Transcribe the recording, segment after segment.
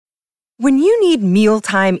When you need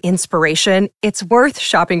mealtime inspiration, it's worth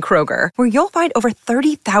shopping Kroger, where you'll find over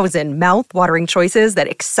 30,000 mouth-watering choices that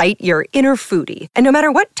excite your inner foodie. And no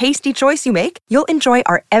matter what tasty choice you make, you'll enjoy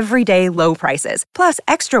our everyday low prices, plus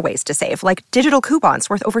extra ways to save, like digital coupons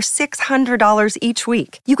worth over $600 each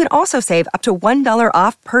week. You can also save up to $1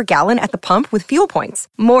 off per gallon at the pump with fuel points.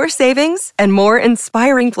 More savings and more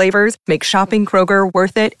inspiring flavors make shopping Kroger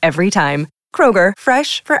worth it every time. Kroger,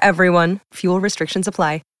 fresh for everyone. Fuel restrictions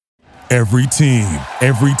apply. Every team,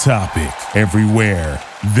 every topic, everywhere.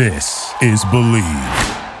 This is Believe.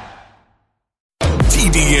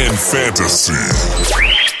 TDN Fantasy.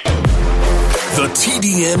 The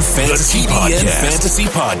TDN Fantasy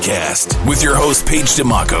Podcast with your hosts Paige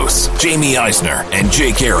DeMacos, Jamie Eisner, and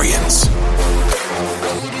Jake Arians.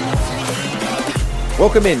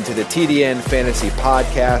 Welcome into the TDN Fantasy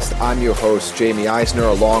Podcast. I'm your host, Jamie Eisner,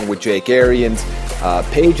 along with Jake Arians.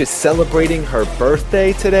 Paige is celebrating her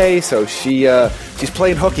birthday today, so she's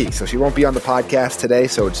playing hooky, so she won't be on the podcast today,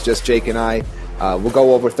 so it's just Jake and I. We'll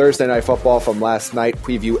go over Thursday Night Football from last night,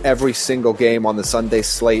 preview every single game on the Sunday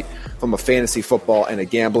slate from a fantasy football and a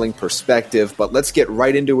gambling perspective. But let's get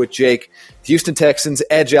right into it, Jake. The Houston Texans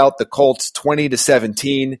edge out the Colts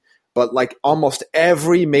 20-17. But like almost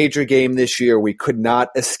every major game this year, we could not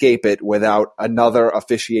escape it without another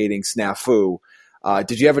officiating snafu.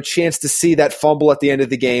 Did you have a chance to see that fumble at the end of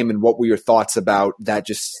the game, and what were your thoughts about that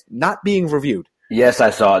just not being reviewed? Yes,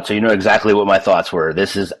 I saw it, so you know exactly what my thoughts were.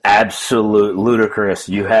 This is absolute ludicrous.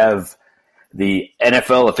 You have the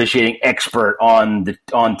NFL officiating expert on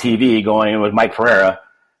TV going with Mike Pereira.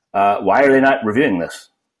 Why are they not reviewing this?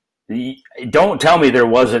 Don't tell me there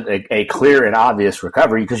wasn't a clear and obvious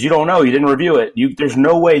recovery, because you don't know. You didn't review it. There's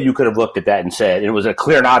no way you could have looked at that and said it was a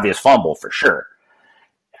clear and obvious fumble for sure.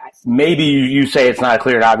 Maybe you say it's not a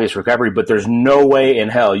clear and obvious recovery, but there's no way in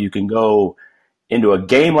hell you can go into a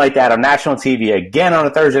game like that on national TV again on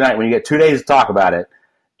a Thursday night when you get 2 days to talk about it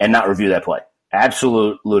and not review that play.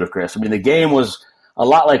 Absolute ludicrous. I mean, the game was a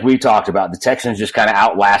lot like we talked about. The Texans just kind of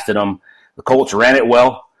outlasted them. The Colts ran it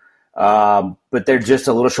well, but they're just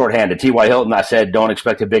a little shorthanded. T.Y. Hilton, I said, don't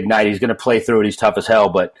expect a big night. He's going to play through it. He's tough as hell,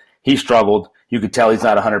 but he struggled. You could tell he's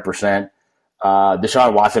not 100%.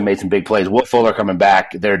 Deshaun Watson made some big plays. Will Fuller coming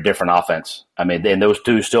back, they're a different offense. I mean, and those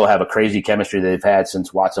two still have a crazy chemistry that they've had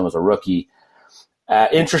since Watson was a rookie.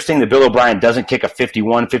 Interesting that Bill O'Brien doesn't kick a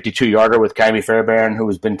 51, 52-yarder with Kymie Fairbairn, who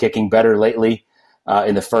has been kicking better lately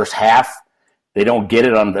in the first half. They don't get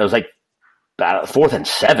it on – it was like 4th and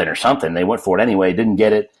 7 or something. They went for it anyway, didn't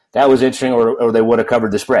get it. That was interesting, or they would have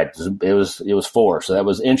covered the spread. It was 4, so that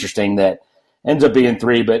was interesting. That ends up being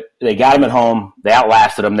 3, but they got him at home. They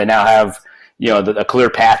outlasted him. They now have – a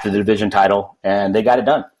clear path to the division title, and they got it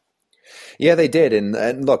done. Yeah, they did.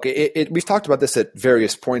 And look, we've talked about this at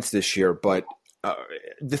various points this year, but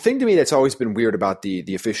the thing to me that's always been weird about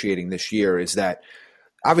the officiating this year is that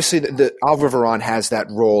obviously the Al Riveron has that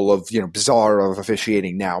role of, bizarre of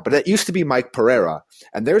officiating now, but that used to be Mike Pereira.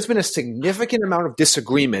 And there's been a significant amount of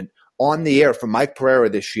disagreement on the air from Mike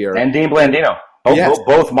Pereira this year. And Dean Blandino.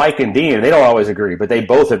 Both Mike and Dean, they don't always agree, but they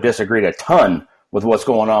both have disagreed a ton with what's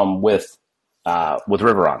going on with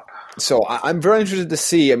Riveron. So I'm very interested to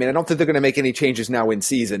see. I mean, I don't think they're going to make any changes now in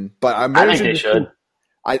season, but I'm very interested.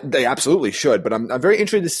 I think they should. They absolutely should, but I'm very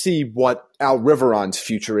interested to see what Al Riveron's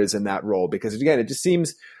future is in that role, because again, it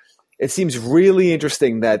seems really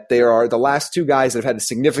interesting that there are the last two guys that have had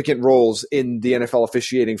significant roles in the NFL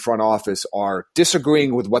officiating front office are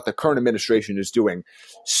disagreeing with what the current administration is doing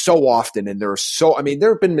so often, and there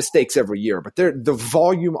have been mistakes every year, but the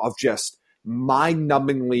volume of just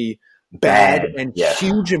mind-numbingly bad and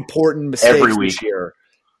huge important mistakes every week this year.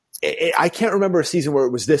 I can't remember a season where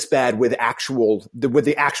it was this bad with the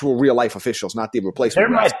actual real life officials, not the replacement.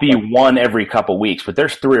 There might be one every couple weeks, but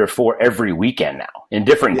there's 3 or 4 every weekend now in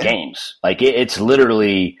different games. Like it's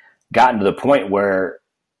literally gotten to the point where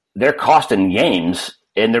they're costing games,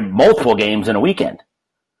 and they're multiple games in a weekend.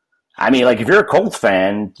 I mean, like if you're a Colts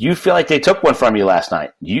fan, you feel like they took one from you last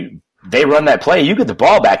night. They run that play, you get the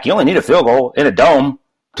ball back. You only need a field goal in a dome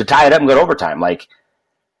to tie it up and go to overtime. Like,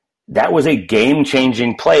 that was a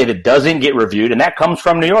game-changing play that doesn't get reviewed, and that comes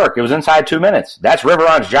from New York. It was inside 2 minutes. That's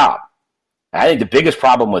Riveron's job. I think the biggest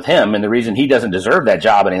problem with him, and the reason he doesn't deserve that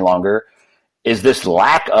job any longer, is this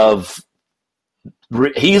lack of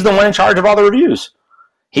 – he's the one in charge of all the reviews.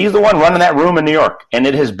 He's the one running that room in New York, and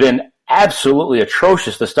it has been absolutely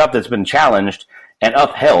atrocious, the stuff that's been challenged and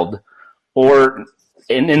upheld, or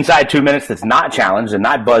inside 2 minutes that's not challenged and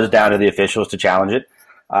not buzzed down to the officials to challenge it.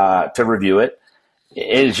 To review it.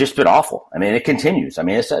 It's just been awful. I mean, it continues. I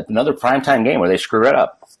mean, it's another primetime game where they screw it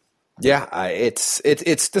up. Yeah, it's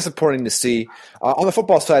disappointing to see. On the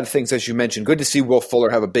football side of things, as you mentioned, good to see Will Fuller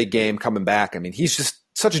have a big game coming back. I mean, he's just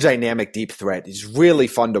such a dynamic deep threat. He's really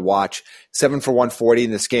fun to watch. 7 for 140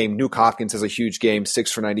 in this game. Nuke Hopkins has a huge game,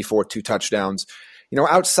 6 for 94, 2 touchdowns.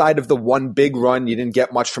 Outside of the one big run, you didn't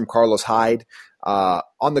get much from Carlos Hyde.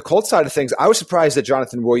 On the Colts side of things, I was surprised that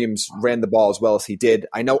Jonathan Williams ran the ball as well as he did.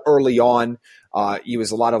 I know early on, he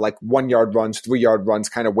was a lot of 1-yard runs, 3-yard runs,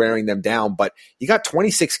 kind of wearing them down, but he got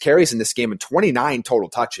 26 carries in this game and 29 total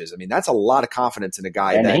touches. I mean, that's a lot of confidence in a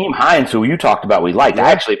guy. And Naheem Hines, who you talked about, we liked. Yeah.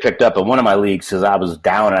 I actually picked up in one of my leagues because I was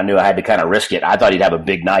down and I knew I had to kind of risk it. I thought he'd have a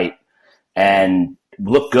big night and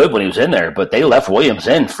looked good when he was in there, but they left Williams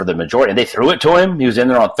in for the majority. And they threw it to him. He was in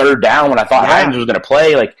there on third down when I thought Hines was going to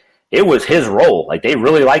play. It was his role. They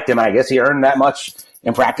really liked him. I guess he earned that much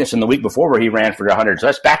in practice in the week before where he ran for 100. So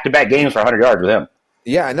that's back-to-back games for 100 yards with him.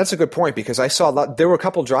 Yeah, and that's a good point because I saw there were a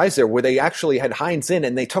couple drives there where they actually had Hines in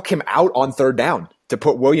and they took him out on third down to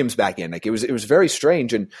put Williams back in. It was very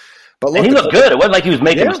strange. But he looked good. It wasn't like he was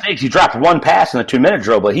making mistakes. He dropped one pass in the 2-minute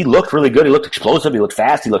drill, but he looked really good. He looked explosive. He looked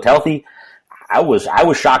fast. He looked healthy. I was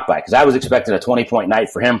shocked by it because I was expecting a 20-point night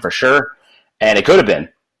for him for sure, and it could have been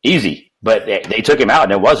easy. But they took him out,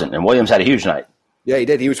 and it wasn't. And Williams had a huge night. Yeah, he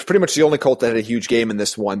did. He was pretty much the only Colt that had a huge game in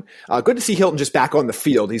this one. Good to see Hilton just back on the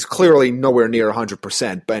field. He's clearly nowhere near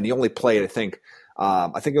 100%, but he only played, I think he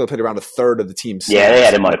only played around a third of the team's snaps. Yeah, they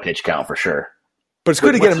had him on a pitch count for sure. But it's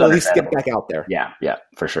good to get him at least get back out there. Yeah,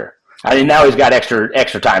 for sure. I mean, now he's got extra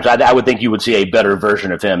time. So I would think you would see a better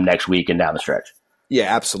version of him next week and down the stretch.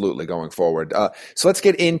 Yeah, absolutely, going forward. So let's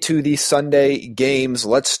get into the Sunday games.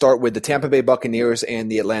 Let's start with the Tampa Bay Buccaneers and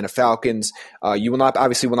the Atlanta Falcons. You will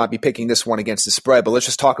not be picking this one against the spread, but let's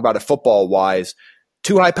just talk about it football-wise.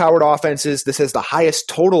 Two high-powered offenses. This is the highest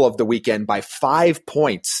total of the weekend by 5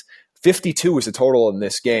 points. 52 is the total in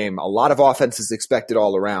this game. A lot of offenses expected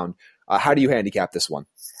all around. How do you handicap this one?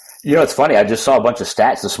 It's funny. I just saw a bunch of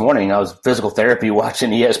stats this morning. I was physical therapy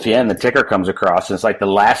watching ESPN. The ticker comes across, and it's the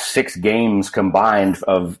last 6 games combined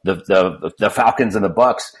of the Falcons and the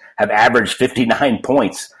Bucs have averaged 59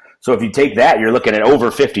 points. So if you take that, you're looking at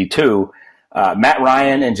over 52. Matt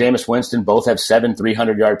Ryan and Jameis Winston both have 7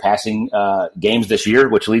 300-yard passing games this year,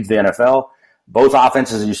 which leads the NFL. Both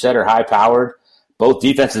offenses, as you said, are high-powered. Both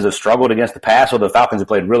defenses have struggled against the pass, although the Falcons have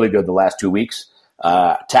played really good the last 2 weeks.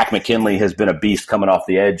 Tack McKinley has been a beast coming off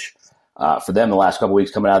the edge for them the last couple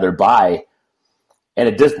weeks coming out of their bye.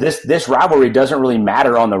 And this rivalry doesn't really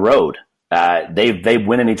matter on the road. They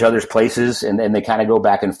win in each other's places, and they kind of go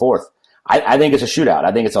back and forth. I think it's a shootout.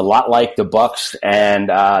 I think it's a lot like the Bucs and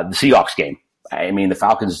the Seahawks game. I mean, the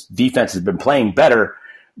Falcons' defense has been playing better,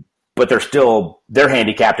 but they're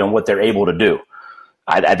handicapped on what they're able to do.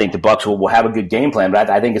 I think the Bucs will have a good game plan, but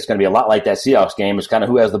I think it's going to be a lot like that Seahawks game. It's kind of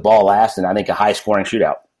who has the ball last, and I think a high-scoring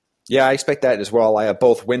shootout. Yeah, I expect that as well. I have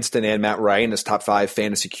both Winston and Matt Ryan as top 5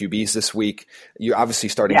 fantasy QBs this week. You obviously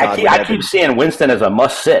starting. Yeah, I keep seeing Winston as a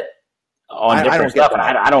must-sit on different stuff, and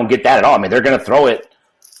I don't get that at all. I mean, they're going to throw it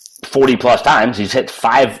 40-plus times. He's hit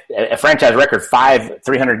a franchise record 5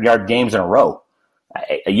 300-yard games in a row.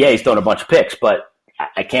 He's thrown a bunch of picks, but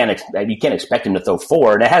you can't expect him to throw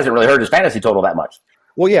 4, and it hasn't really hurt his fantasy total that much.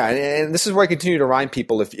 Well, yeah, and this is where I continue to remind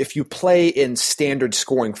people, if you play in standard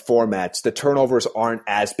scoring formats, the turnovers aren't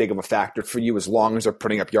as big of a factor for you as long as they're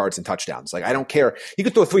putting up yards and touchdowns. I don't care. He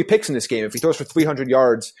could throw 3 picks in this game. If he throws for 300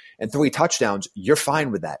 yards and 3 touchdowns, you're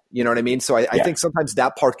fine with that. You know what I mean? So I think sometimes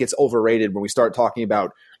that part gets overrated when we start talking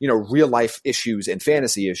about, real-life issues and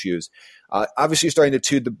fantasy issues. Obviously, you're starting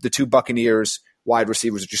the two Buccaneers wide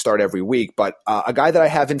receivers that you start every week. But a guy that I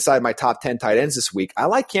have inside my top 10 tight ends this week, I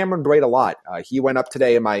like Cameron Brate a lot. He went up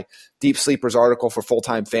today in my Deep Sleepers article for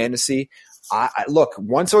Full-Time Fantasy. Look,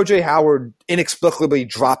 once O.J. Howard inexplicably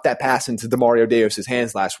dropped that pass into DeMario Davis'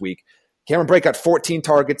 hands last week, Cameron Brate got 14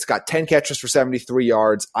 targets, got 10 catches for 73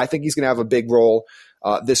 yards. I think he's going to have a big role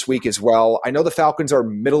this week as well. I know the Falcons are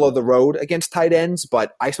middle of the road against tight ends,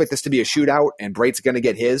 but I expect this to be a shootout, and Brate's going to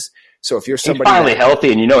get his. So if you're somebody he's finally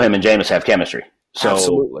healthy, and him and Jameis have chemistry. So,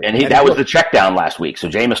 absolutely. And that was the check down last week. So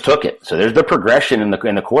Jameis took it. So there's the progression in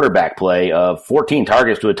the quarterback play of 14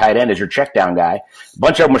 targets to a tight end as your check down guy. A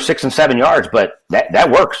bunch of them were 6 and 7 yards, but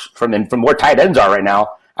that works from where tight ends are right now.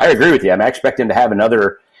 I agree with you. I expect him to have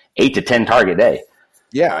another 8 to 10 target day.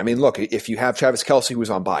 Yeah, I mean, look, if you have Travis Kelce who's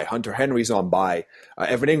on bye, Hunter Henry's on bye,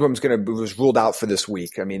 Evan Ingram's was ruled out for this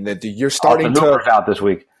week. I mean, you're starting out this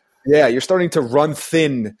week. Yeah, you're starting to run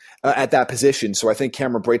thin at that position. So I think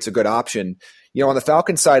Cameron Brate's a good option. On the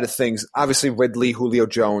Falcons side of things, obviously Ridley, Julio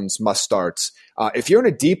Jones, must starts. If you're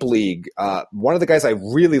in a deep league, one of the guys I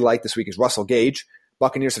really like this week is Russell Gage.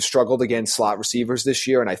 Buccaneers have struggled against slot receivers this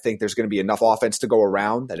year, and I think there's going to be enough offense to go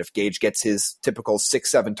around that if Gage gets his typical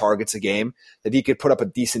 6-7 targets a game, that he could put up a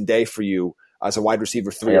decent day for you as a wide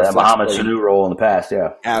receiver 3. Yeah, that Mohamed Sanu role in the past,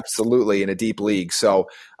 yeah. Absolutely, in a deep league. So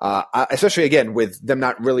especially, again, with them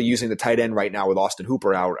not really using the tight end right now with Austin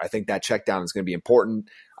Hooper out, I think that check down is going to be important.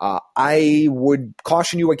 I would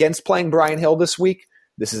caution you against playing Brian Hill this week.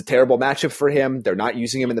 This is a terrible matchup for him. They're not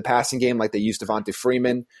using him in the passing game like they used Devonta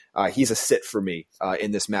Freeman. He's a sit for me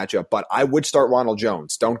in this matchup. But I would start Ronald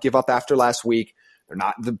Jones. Don't give up after last week. They're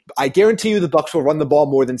not. I guarantee you the Bucs will run the ball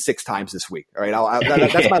more than 6 times this week. All right,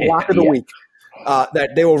 that's my lock of the week.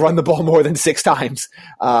 That they will run the ball more than 6 times.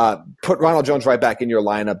 Put Ronald Jones right back in your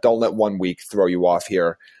lineup. Don't let 1 week throw you off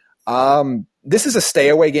here. This is a stay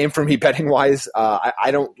away game for me betting wise.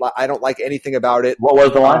 I don't like anything about it. What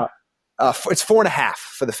was the line? It's 4.5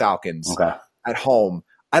 for the Falcons at home.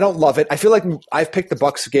 I don't love it. I feel like I've picked the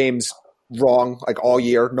Bucs games wrong like all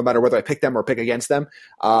year, no matter whether I pick them or pick against them.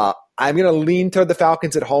 I'm going to lean toward the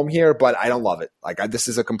Falcons at home here, but I don't love it. This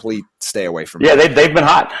is a complete stay away from me. Yeah, they've been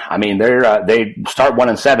hot. I mean, they start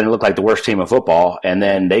 1-7, they look like the worst team in football, and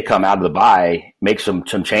then they come out of the bye, make some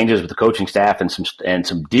changes with the coaching staff and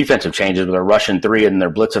some defensive changes where they're rushing 3 and they're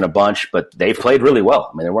blitzing a bunch, but they've played really well.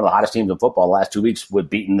 I mean, they're one of the hottest teams in football the last 2 weeks with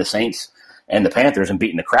beating the Saints and the Panthers and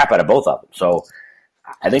beating the crap out of both of them. So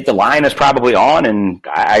I think the line is probably on, and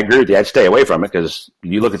I agree with you. I'd stay away from it because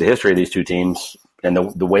you look at the history of these two teams and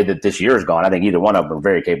the way that this year has gone, I think either one of them are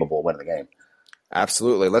very capable of winning the game.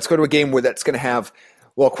 Absolutely. Let's go to a game where that's going to have,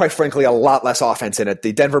 well, quite frankly, a lot less offense in it.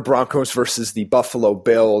 The Denver Broncos versus the Buffalo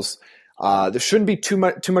Bills. There shouldn't be too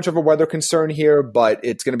much of a weather concern here, but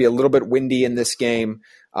it's going to be a little bit windy in this game.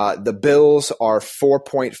 The Bills are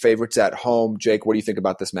 4-point favorites at home. Jake, what do you think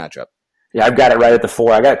about this matchup? Yeah, I've got it right at the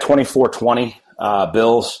 4. I got 24-20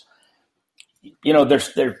 Bills. You know,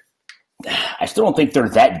 I still don't think they're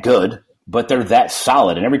that good, but they're that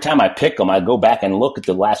solid. And every time I pick them, I go back and look at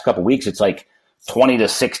the last couple of weeks. It's like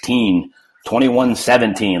 20-16,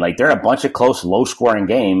 21-17. Like they're a bunch of close, low-scoring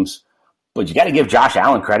games. But you got to give Josh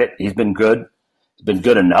Allen credit. He's been good. He's been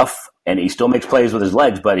good enough, and he still makes plays with his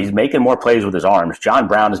legs, but he's making more plays with his arms. John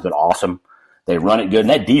Brown has been awesome. They run it good, and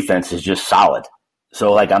that defense is just solid.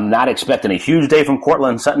 So, I'm not expecting a huge day from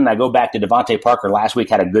Courtland Sutton. I go back to Devontae Parker last week,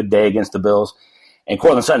 had a good day against the Bills, and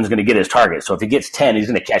Courtland Sutton's going to get his target. So if he gets 10, he's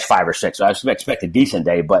going to catch 5 or 6. So I expect a decent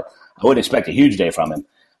day, but I wouldn't expect a huge day from him.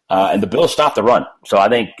 And the Bills stopped the run. So I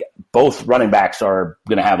think both running backs are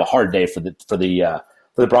going to have a hard day for the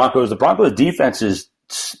Broncos. The Broncos defense is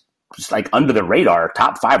just like under the radar,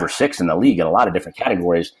 top 5 or 6 in the league in a lot of different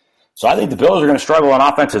categories. So I think the Bills are going to struggle on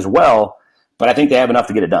offense as well, but I think they have enough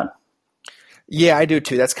to get it done. Yeah, I do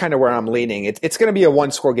too. That's kind of where I'm leaning. It's going to be a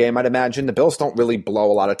 1-score game, I'd imagine. The Bills don't really blow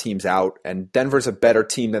a lot of teams out, and Denver's a better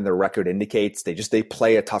team than their record indicates. They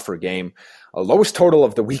play a tougher game. Lowest total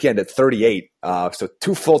of the weekend at 38, so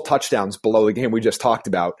 2 full touchdowns below the game we just talked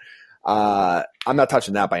about. I'm not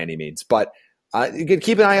touching that by any means, but you can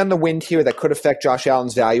keep an eye on the wind here. That could affect Josh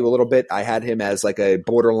Allen's value a little bit. I had him as like a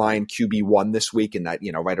borderline QB1 this week, in that,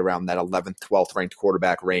 right around that 11th, 12th ranked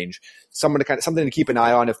quarterback range. Something to keep an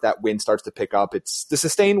eye on if that wind starts to pick up. It's the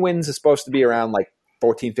sustained winds is supposed to be around like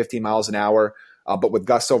 14, 15 miles an hour, but with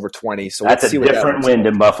gusts over 20. So that's a different wind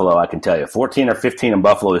in Buffalo, I can tell you. 14 or 15 in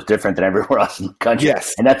Buffalo is different than everywhere else in the country.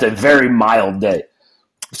 Yes, and that's a very mild day.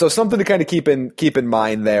 So something to kind of keep in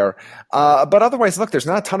mind there. But otherwise, look, there's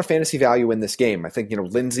not a ton of fantasy value in this game. I think,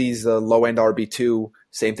 Lindsey's a low-end RB2.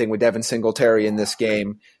 Same thing with Devin Singletary in this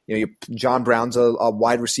game. John Brown's a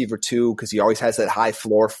wide receiver 2 because he always has that high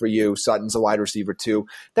floor for you. Sutton's a wide receiver 2.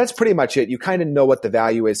 That's pretty much it. You kind of know what the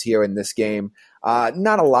value is here in this game.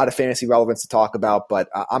 Not a lot of fantasy relevance to talk about, but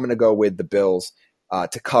I'm going to go with the Bills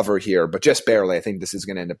to cover here, but just barely. I think this is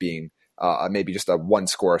going to end up being maybe just a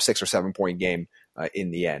 1-score, 6 or 7 point game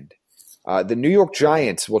in the end. The New York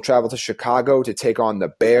Giants will travel to Chicago to take on the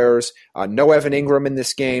Bears. No Evan Ingram in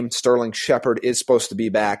this game. Sterling Shepard is supposed to be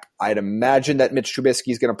back. I'd imagine that Mitch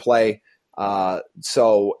Trubisky is going to play.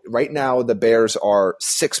 So right now the Bears are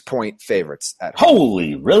 6-point favorites at home.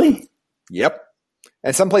 Holy, really? Yep.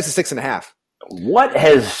 And some places 6.5. What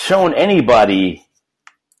has shown anybody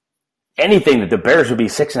anything that the Bears would be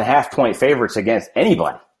 6.5-point favorites against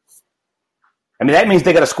anybody? I mean, that means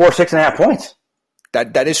they got to score 6.5 points.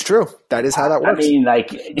 That is true. That is how that works.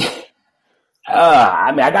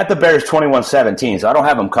 I got the Bears 21-17, so I don't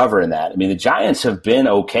have them covering that. I mean, the Giants have been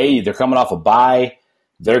okay. They're coming off a bye.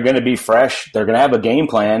 They're going to be fresh. They're going to have a game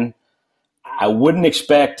plan. I wouldn't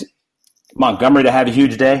expect Montgomery to have a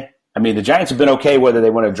huge day. I mean, the Giants have been okay whether they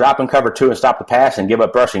want to drop in cover 2 and stop the pass and give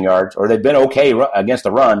up rushing yards, or they've been okay against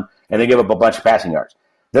the run and they give up a bunch of passing yards.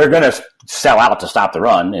 they're going to sell out to stop the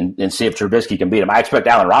run and see if Trubisky can beat him. I expect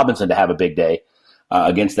Allen Robinson to have a big day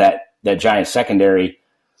against that Giants secondary.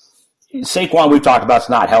 Saquon, we've talked about, is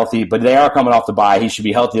not healthy, but they are coming off the bye. He should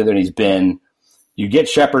be healthier than he's been. You get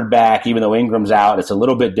Shepard back, even though Ingram's out. It's a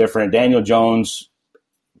little bit different. Daniel Jones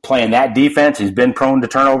playing that defense. He's been prone to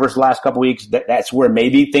turnovers the last couple weeks. That's where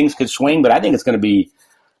maybe things could swing, but I think it's going to be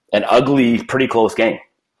an ugly, pretty close game.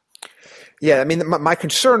 Yeah, I mean, my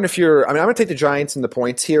concern I'm going to take the Giants and the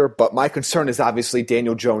points here, but my concern is obviously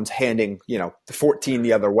Daniel Jones handing, the 14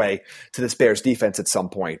 the other way to this Bears defense at some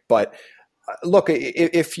point. But look,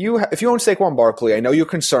 if you own Saquon Barkley, I know you're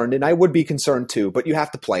concerned, and I would be concerned too, but you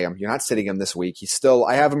have to play him. You're not sitting him this week.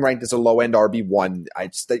 I have him ranked as a low-end RB1.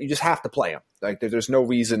 You just have to play him. Like, there's no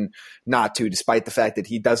reason not to, despite the fact that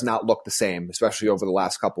he does not look the same, especially over the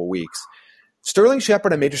last couple of weeks. Sterling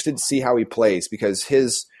Shepard, I'm interested to see how he plays, because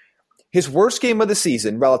his worst game of the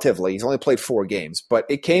season, relatively, he's only played 4 games, but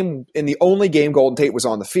it came in the only game Golden Tate was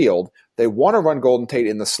on the field. They want to run Golden Tate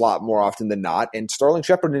in the slot more often than not, and Sterling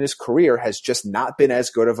Shepard in his career has just not been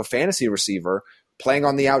as good of a fantasy receiver playing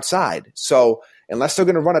on the outside. So unless they're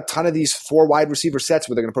going to run a ton of these 4 wide receiver sets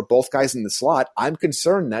where they're going to put both guys in the slot, I'm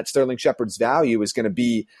concerned that Sterling Shepard's value is going to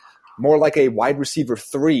be more like a wide receiver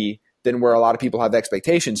 3 than where a lot of people have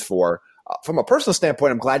expectations for. From a personal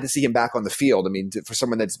standpoint, I'm glad to see him back on the field. I mean, for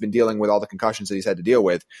someone that's been dealing with all the concussions that he's had to deal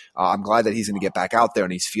with, I'm glad that he's going to get back out there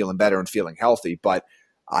and he's feeling better and feeling healthy. But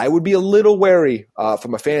I would be a little wary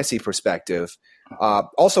from a fantasy perspective.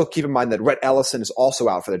 Also, keep in mind that Rhett Ellison is also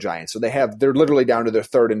out for the Giants. So they're literally down to their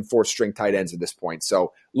 3rd and 4th string tight ends at this point.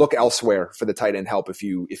 So look elsewhere for the tight end help if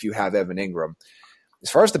you have Evan Ingram. As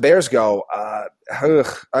far as the Bears go,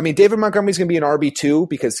 David Montgomery's going to be an RB2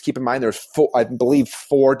 because keep in mind there's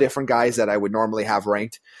 4 different guys that I would normally have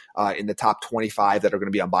ranked in the top 25 that are going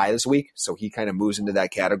to be on bye this week. So he kind of moves into that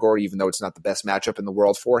category, even though it's not the best matchup in the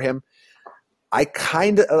world for him. I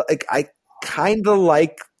kind of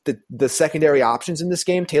like the secondary options in this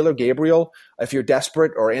game. Taylor Gabriel, if you're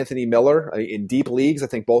desperate, or Anthony Miller in deep leagues. I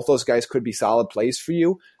think both those guys could be solid plays for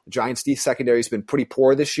you. The Giants' secondary has been pretty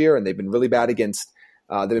poor this year, and they've been really bad against.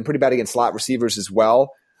 They've been pretty bad against slot receivers as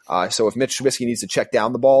well. So if Mitch Trubisky needs to check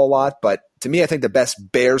down the ball a lot, but to me, I think the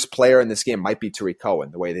best Bears player in this game might be Tariq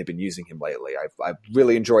Cohen, the way they've been using him lately. I've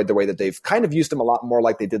really enjoyed the way that they've kind of used him a lot more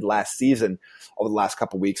like they did last season over the last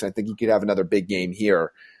couple of weeks. I think he could have another big game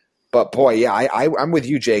here. But boy, yeah, I'm with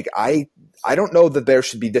you, Jake. I don't know that Bears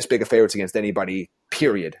should be this big of favorites against anybody,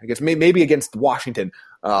 period. I guess maybe against Washington,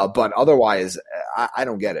 but otherwise, I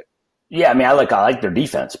don't get it. Yeah, I mean, I like their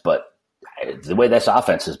defense, but the way this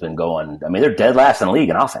offense has been going, I mean, they're dead last in the league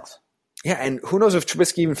in offense. Yeah, and who knows if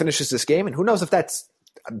Trubisky even finishes this game, and who knows if that's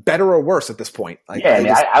better or worse at this point. I'm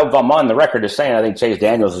on the record as saying I think Chase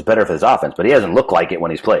Daniels is better for this offense, but he hasn't looked like it when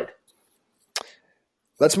he's played.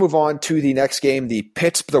 Let's move on to the next game.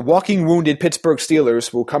 The walking wounded Pittsburgh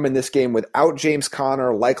Steelers will come in this game without James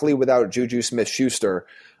Conner, likely without Juju Smith-Schuster.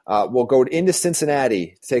 Will go into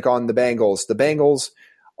Cincinnati to take on the Bengals. The Bengals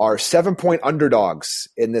are 7-point underdogs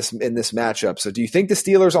in this matchup. So do you think the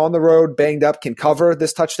Steelers on the road, banged up, can cover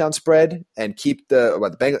this touchdown spread and keep the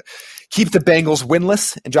Bengals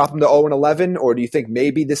winless and drop them to 0-11? Or do you think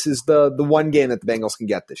maybe this is the one game that the Bengals can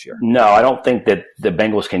get this year? No, I don't think that the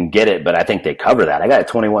Bengals can get it, but I think they cover that. I got a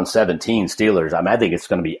 21-17 Steelers. I think it's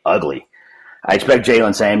going to be ugly. I expect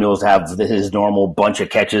Jalen Samuels to have his normal bunch of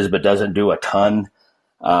catches, but doesn't do a ton.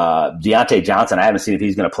 Deontay Johnson, I haven't seen if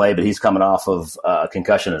he's going to play, but he's coming off of a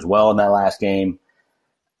concussion as well in that last game.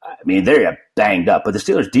 I mean, they're banged up, but the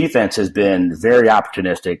Steelers' defense has been very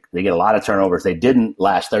opportunistic. They get a lot of turnovers. They didn't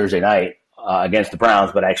last Thursday night against the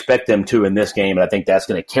Browns, but I expect them to in this game, and I think that's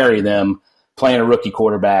going to carry them playing a rookie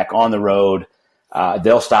quarterback on the road.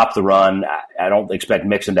 They'll stop the run. I don't expect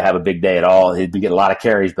Mixon to have a big day at all. He'd get a lot of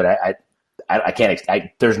carries, but I can't.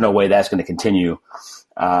 There's no way that's going to continue.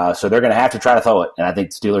 So they're going to have to try to throw it, and I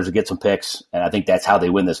think the Steelers will get some picks, and I think that's how they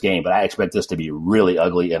win this game. But I expect this to be really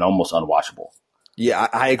ugly and almost unwatchable. Yeah,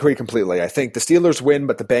 I agree completely. I think the Steelers win,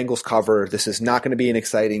 but the Bengals cover. This is not going to be an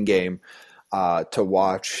exciting game to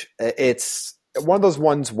watch. It's one of those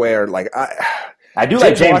ones where, I do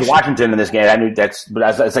like James Washington in this game. I knew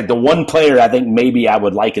it's like the one player I think maybe I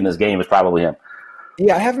would like in this game is probably him.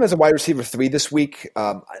 Yeah, I have him as a wide receiver 3 this week.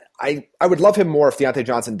 I would love him more if Deontay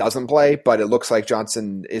Johnson doesn't play, but it looks like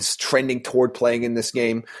Johnson is trending toward playing in this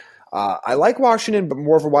game. I like Washington, but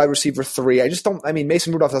more of a wide receiver 3.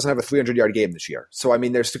 Mason Rudolph doesn't have a 300-yard game this year. So,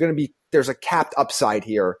 there's a capped upside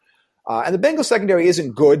here. And the Bengals secondary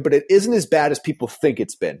isn't good, but it isn't as bad as people think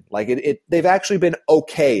it's been. They've actually been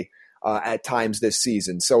okay at times this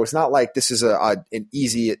season. So it's not like this is the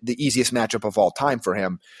easiest matchup of all time for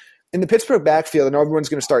him. in the Pittsburgh backfield, I know everyone's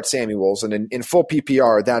going to start Samuels, and in full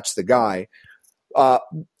PPR, that's the guy.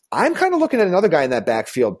 I'm kind of looking at another guy in that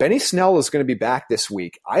backfield. Benny Snell is going to be back this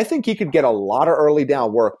week. I think he could get a lot of early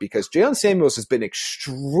down work because Jalen Samuels has been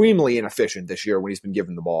extremely inefficient this year when he's been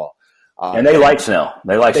given the ball. And they like Snell.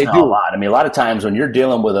 They like Snell a lot. I mean, a lot of times when you're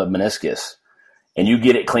dealing with a meniscus and you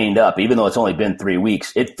get it cleaned up, even though it's only been 3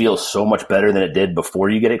 weeks, it feels so much better than it did before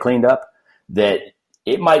you get it cleaned up that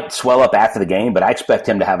it might swell up after the game, but I expect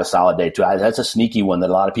him to have a solid day too. That's a sneaky one that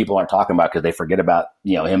a lot of people aren't talking about because they forget about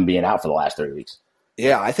him being out for the last 3 weeks.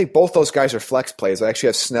 Yeah, I think both those guys are flex plays. I actually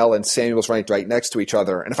have Snell and Samuels ranked right next to each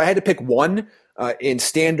other. And if I had to pick one in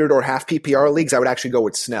standard or half PPR leagues, I would actually go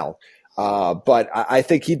with Snell. But I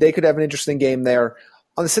think they could have an interesting game there.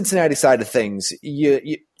 On the Cincinnati side of things,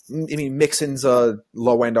 Mixon's a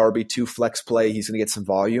low-end RB2 flex play. He's going to get some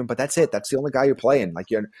volume, but that's it. That's the only guy you're playing.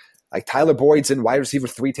 Like Tyler Boyd's in wide receiver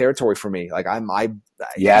 3 territory for me. Like I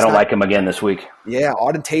don't like him again this week. Yeah,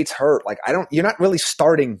 Auden Tate's hurt. Like you're not really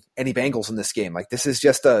starting any Bengals in this game. Like this is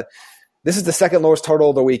the second lowest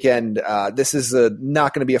total of the weekend. This is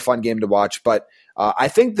not going to be a fun game to watch, but I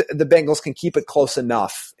think the Bengals can keep it close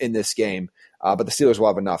enough in this game. But the Steelers will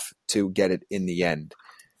have enough to get it in the end.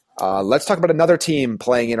 Let's talk about another team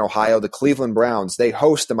playing in Ohio, the Cleveland Browns. They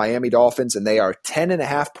host the Miami Dolphins, and they are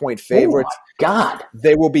 10.5-point favorites. Oh my God.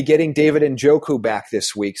 They will be getting David Njoku back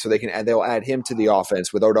this week, so they'll add him to the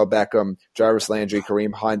offense with Odell Beckham, Jarvis Landry,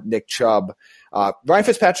 Kareem Hunt, Nick Chubb. Ryan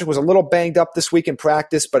Fitzpatrick was a little banged up this week in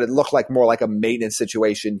practice, but it looked like more like a maintenance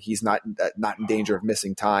situation. He's not in danger of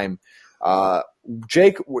missing time.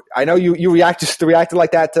 Jake, I know you reacted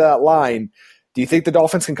like that to that line. Do you think the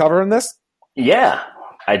Dolphins can cover in this? Yeah.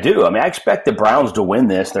 I do. I mean, I expect the Browns to win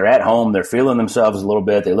this. They're at home. They're feeling themselves a little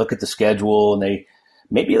bit. They look at the schedule, and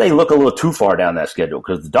maybe they look a little too far down that schedule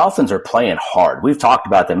because the Dolphins are playing hard. We've talked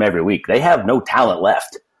about them every week. They have no talent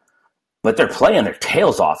left, but they're playing their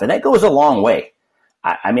tails off, and that goes a long way.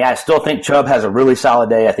 I still think Chubb has a really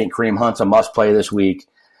solid day. I think Kareem Hunt's a must-play this week.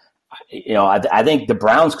 I think the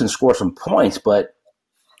Browns can score some points, but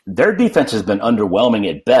their defense has been underwhelming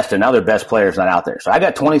at best, and now their best player's not out there. So I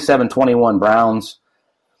got 27-21 Browns.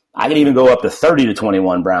 I can even go up to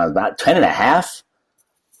 30-21 Browns, about 10.5.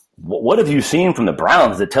 What have you seen from the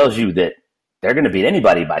Browns that tells you that they're going to beat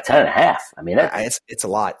anybody by 10.5? I mean, it's a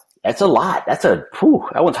lot. That's a lot. That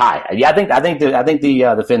one's high. Yeah, I think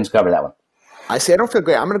the Finns cover that one. I don't feel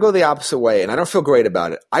great. I'm going to go the opposite way, and I don't feel great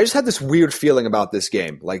about it. I just had this weird feeling about this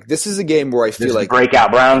game. Like this is a game where I feel like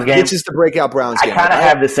breakout Browns game. This is the breakout Browns game. I kind of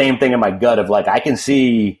have the same thing in my gut of like I can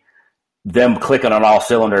see them clicking on all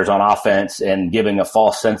cylinders on offense and giving a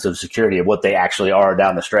false sense of security of what they actually are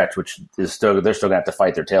down the stretch, which is they're still going to have to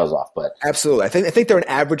fight their tails off. But absolutely, I think they're an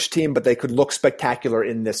average team, but they could look spectacular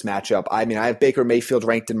in this matchup. I mean, I have Baker Mayfield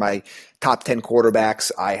ranked in my top 10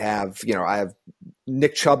 quarterbacks. I have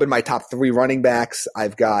Nick Chubb in my top 3 running backs.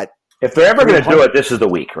 I've got. If they're ever going to do it, this is the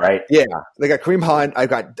week, right? Yeah. They got Kareem Hunt. I've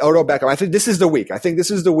got Odell Beckham. I think this is the week. I think this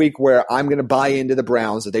is the week where I'm going to buy into the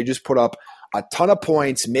Browns that they just put up a ton of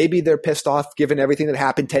points. Maybe they're pissed off given everything that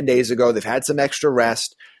happened 10 days ago. They've had some extra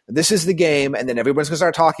rest. This is the game, and then everyone's going to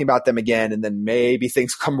start talking about them again, and then maybe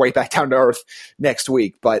things come right back down to earth next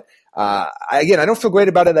week. But I don't feel great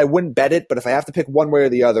about it. I wouldn't bet it, but if I have to pick one way or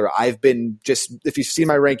the other, I've been if you've seen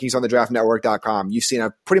my rankings on thedraftnetwork.com, you've seen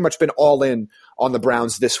I've pretty much been all in on the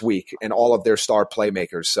Browns this week and all of their star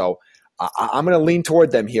playmakers. So I'm going to lean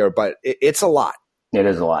toward them here, but it's a lot. It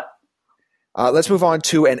is a lot. Let's move on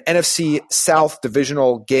to an NFC South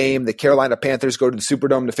divisional game. The Carolina Panthers go to the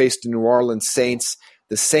Superdome to face the New Orleans Saints.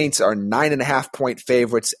 The Saints are 9.5-point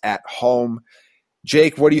favorites at home.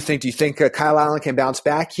 Jake, what do you think? Do you think Kyle Allen can bounce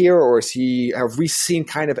back here, or have we seen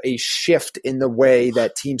kind of a shift in the way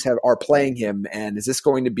that teams are playing him? And is this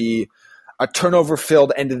going to be a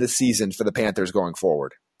turnover-filled end of the season for the Panthers going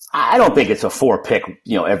forward? I don't think it's a 4-pick,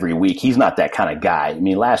 every week. He's not that kind of guy. I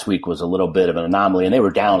mean, last week was a little bit of an anomaly, and they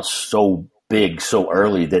were down so big so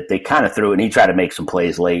early that they kind of threw it, and he tried to make some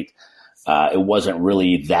plays late. It wasn't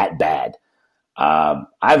really that bad.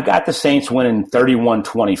 I've got the Saints winning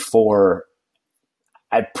 31-24.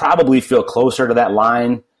 I'd probably feel closer to that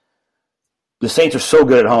line. The Saints are so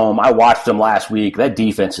good at home. I watched them last week. That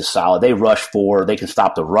defense is solid. They rush 4. They can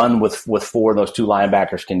stop the run with 4. Those 2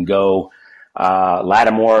 linebackers can go. Is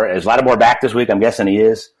Lattimore back this week? I'm guessing he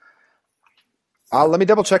is. Let me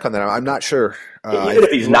double check on that. I'm not sure. Even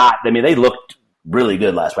if he's not, I mean, they looked really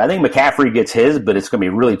good last week. I think McCaffrey gets his, but it's going to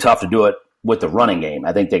be really tough to do it with the running game.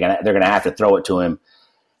 I think they're going to have to throw it to him.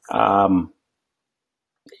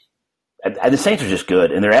 The Saints are just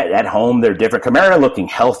good, and they're at home. They're different. Kamara looking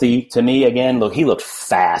healthy to me again. Look, he looked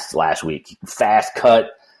fast last week. Fast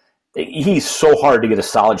cut. he's so hard to get a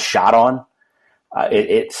solid shot on.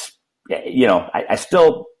 It's I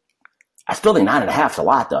still think 9.5 is a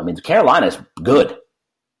lot though. I mean, Carolina's good.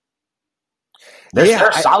 They're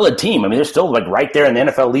a solid team. I mean, they're still like right there in the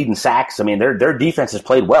NFL lead in sacks. I mean, their defense has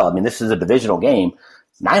played well. I mean, this is a divisional game.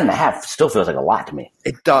 9.5 still feels like a lot to me.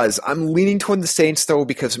 It does. I'm leaning toward the Saints, though,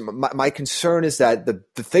 because my concern is that the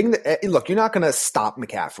thing that – look, you're not going to stop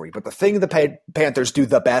McCaffrey, but the thing the Panthers do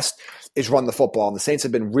the best is run the football, and the Saints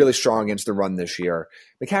have been really strong against the run this year.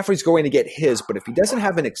 McCaffrey's going to get his, but if he doesn't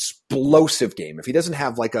have an explosive game, if he doesn't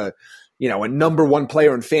have like a number one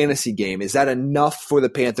player in fantasy game, is that enough for the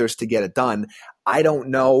Panthers to get it done? I don't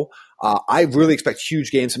know. I really expect huge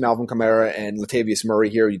games from Alvin Kamara and Latavius Murray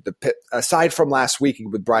here. Aside from last week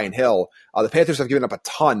with Brian Hill, the Panthers have given up a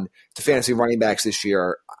ton to fantasy running backs this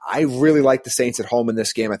year. I really like the Saints at home in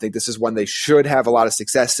this game. I think this is one they should have a lot of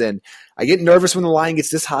success in. I get nervous when the line gets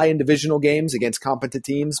this high in divisional games against competent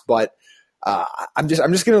teams, but I'm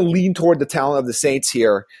just going to lean toward the talent of the Saints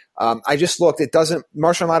here. I just looked.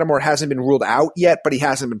 Marshawn Lattimore hasn't been ruled out yet, but he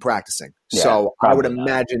hasn't been practicing. Yeah, so I would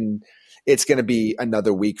imagine it's going to be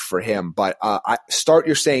another week for him. But start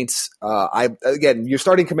your Saints. You're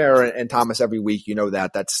starting Kamara and Thomas every week. You know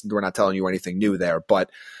that. We're not telling you anything new there.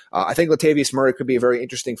 But I think Latavius Murray could be a very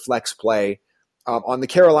interesting flex play. On the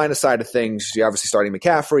Carolina side of things, you're obviously starting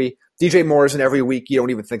McCaffrey. DJ Moore is an every week. You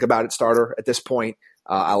don't even think about it starter at this point.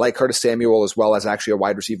 I like Curtis Samuel as well as actually a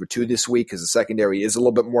wide receiver too this week because the secondary is a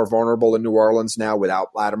little bit more vulnerable in New Orleans now without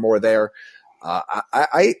Lattimore there.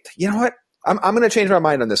 You know what? I'm going to change my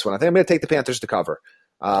mind on this one. I think I'm going to take the Panthers to cover.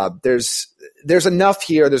 There's enough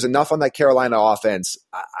here. There's enough on that Carolina offense.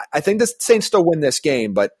 I think the Saints still win this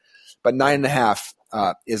game, but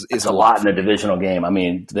 9.5 is a lot in a divisional game. I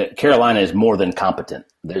mean, Carolina is more than competent.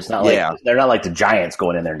 They're not like the Giants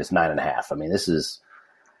going in there and just 9.5. I mean, this is.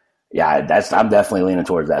 Yeah, I'm definitely leaning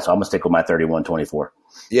towards that. So I'm going to stick with my 31-24.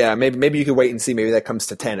 Yeah, maybe you could wait and see. Maybe that comes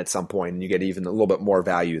to 10 at some point and you get even a little bit more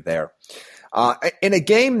value there. In a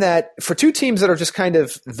game that, for two teams that are just kind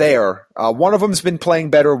of there, one of them's been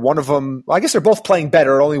playing better. One of them, I guess they're both playing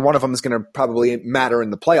better. Only one of them is going to probably matter in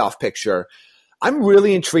the playoff picture. I'm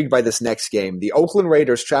really intrigued by this next game. The Oakland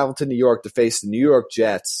Raiders travel to New York to face the New York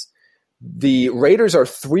Jets. The Raiders are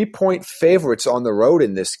 3-point favorites on the road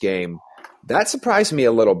in this game. That surprised me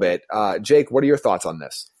a little bit. Jake, what are your thoughts on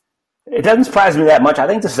this? It doesn't surprise me that much. I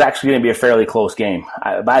think this is actually going to be a fairly close game.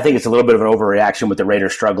 But I think it's a little bit of an overreaction with the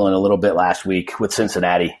Raiders struggling a little bit last week with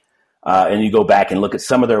Cincinnati. And you go back and look at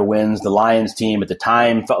some of their wins. The Lions team at the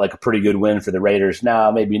time felt like a pretty good win for the Raiders. Now,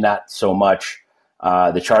 maybe not so much.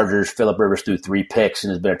 The Chargers, Phillip Rivers threw 3 picks and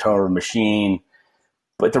has been a turnover machine.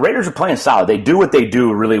 But the Raiders are playing solid. They do what they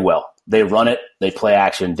do really well. They run it. They play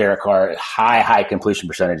action. Derek Carr, high completion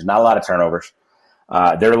percentage. Not a lot of turnovers.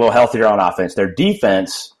 They're a little healthier on offense. Their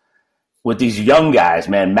defense with these young guys,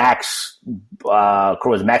 man, Max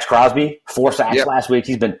Crosby, 4 sacks last week.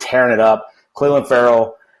 He's been tearing it up. Cleveland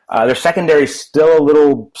Farrell. Their secondary is still a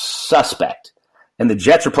little suspect. And the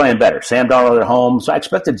Jets are playing better. Sam Darnold at home. So I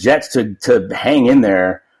expect the Jets to hang in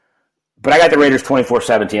there. But I got the Raiders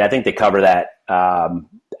 24-17. I think they cover that.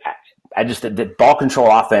 The ball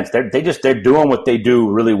control offense, they're doing what they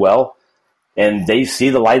do really well, and they see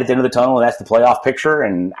the light at the end of the tunnel, and that's the playoff picture,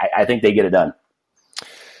 and I think they get it done.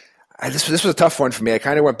 This was a tough one for me. I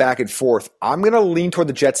kind of went back and forth. I'm going to lean toward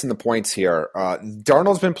the Jets in the points here.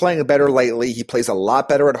 Darnold's been playing better lately. He plays a lot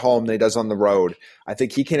better at home than he does on the road. I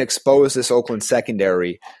think he can expose this Oakland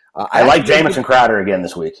secondary. I like Jamison Crowder again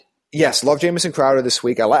this week. Yes, love Jamison Crowder this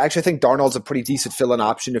week. I actually think Darnold's a pretty decent fill-in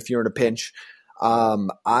option if you're in a pinch.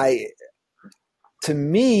 To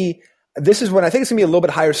me, this is when I think it's going to be a little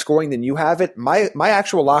bit higher scoring than you have it. My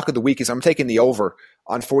actual lock of the week is I'm taking the over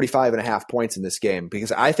on 45.5 points in this game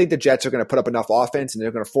because I think the Jets are going to put up enough offense and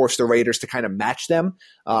they're going to force the Raiders to kind of match them.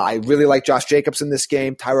 I really like Josh Jacobs in this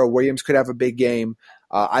game. Tyrell Williams could have a big game.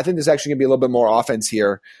 I think there's actually going to be a little bit more offense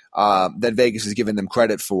here than Vegas has given them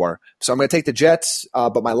credit for. So I'm going to take the Jets,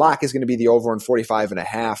 but my lock is going to be the over on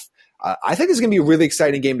 45.5. I think this is going to be a really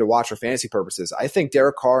exciting game to watch for fantasy purposes. I think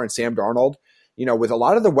Derek Carr and Sam Darnold, with a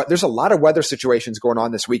lot of there's a lot of weather situations going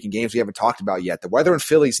on this week in games we haven't talked about yet. The weather in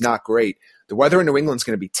Philly's not great. The weather in New England's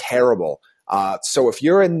going to be terrible. So if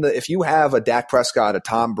you have a Dak Prescott, a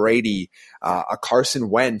Tom Brady, a Carson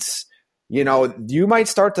Wentz, you might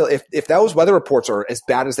start to, if those weather reports are as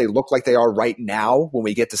bad as they look like they are right now when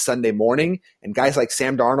we get to Sunday morning, and guys like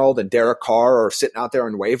Sam Darnold and Derek Carr are sitting out there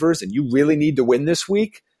on waivers, and you really need to win this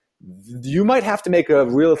week, you might have to make a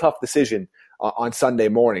real tough decision on Sunday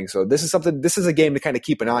morning. So this is a game to kind of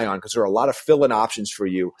keep an eye on because there are a lot of fill-in options for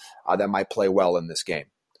you that might play well in this game.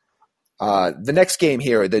 The next game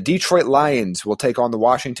here, the Detroit Lions will take on the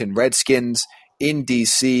Washington Redskins in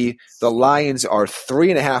D.C. The Lions are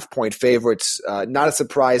 3.5-point favorites. Not a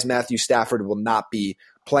surprise, Matthew Stafford will not be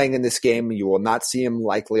playing in this game. You will not see him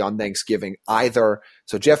likely on Thanksgiving either.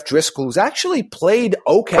 So Jeff Driscoll, who's actually played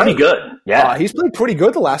okay. Pretty good, yeah. He's played pretty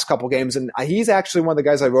good the last couple games, and he's actually one of the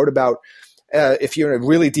guys I wrote about. If you're in a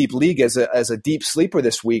really deep league as a deep sleeper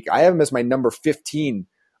this week, I have him as my number 15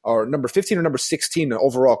 or number 16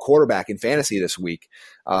 overall quarterback in fantasy this week.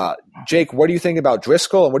 Jake, what do you think about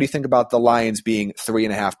Driscoll, and what do you think about the Lions being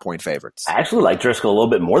 3.5-point favorites? I actually like Driscoll a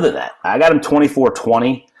little bit more than that. I got him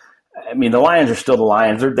 24-20. I mean, the Lions are still the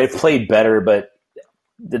Lions. They've played better, but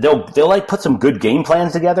they'll like put some good game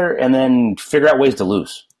plans together and then figure out ways to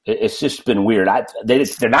lose. It's just been weird.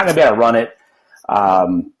 They're not going to be able to run it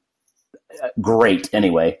great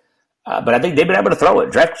anyway. But I think they've been able to throw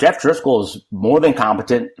it. Jeff Driscoll is more than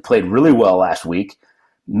competent, played really well last week.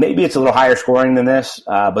 Maybe it's a little higher scoring than this,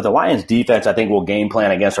 but the Lions defense, I think, will game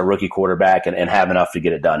plan against a rookie quarterback and have enough to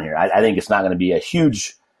get it done here. I think it's not going to be a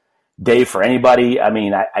huge day for anybody. I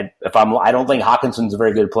mean, I don't think Hawkinson's a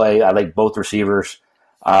very good play. I like both receivers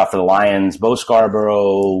for the Lions. Bo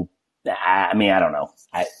Scarborough, I mean, I don't know.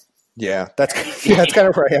 That's kind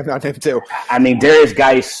of where I am on him too. I mean, Darius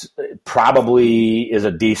Geis probably is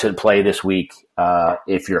a decent play this week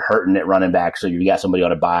if you're hurting at running back, so you got somebody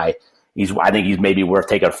on a bye. I think he's maybe worth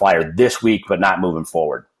taking a flyer this week, but not moving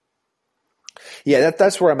forward. Yeah,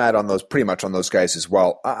 that's where I'm at on those, pretty much on those guys as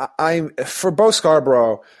well. I'm for Bo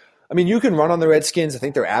Scarborough. I mean, you can run on the Redskins. I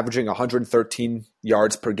think they're averaging 113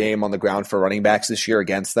 yards per game on the ground for running backs this year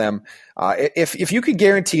against them. If you could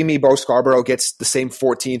guarantee me Bo Scarborough gets the same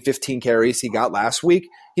 14, 15 carries he got last week,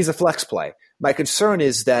 he's a flex play. My concern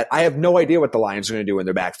is that I have no idea what the Lions are going to do in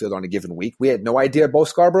their backfield on a given week. We had no idea Bo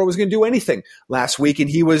Scarborough was going to do anything last week, and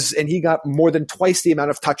he got more than twice the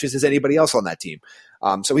amount of touches as anybody else on that team.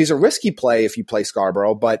 So he's a risky play if you play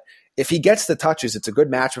Scarborough, but if he gets the touches, it's a good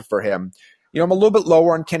matchup for him. You know, I'm a little bit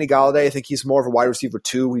lower on Kenny Golladay. I think he's more of a wide receiver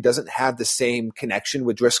too. He doesn't have the same connection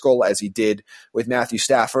with Driscoll as he did with Matthew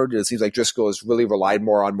Stafford. It seems like Driscoll has really relied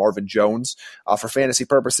more on Marvin Jones for fantasy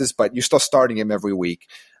purposes, but you're still starting him every week.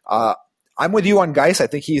 I'm with you on Geis. I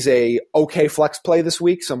think he's a okay flex play this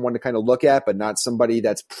week, someone to kind of look at, but not somebody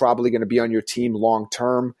that's probably going to be on your team long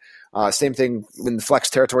term. Same thing in the flex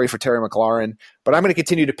territory for Terry McLaurin. But I'm going to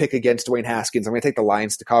continue to pick against Dwayne Haskins. I'm going to take the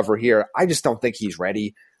Lions to cover here. I just don't think he's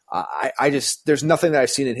ready. There's nothing that I've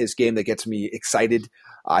seen in his game that gets me excited.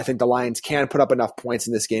 I think the Lions can put up enough points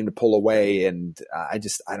in this game to pull away, and I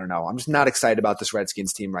don't know. I'm just not excited about this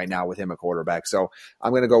Redskins team right now with him at quarterback. So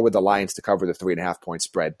I'm going to go with the Lions to cover the 3.5-point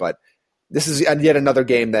spread. But this is yet another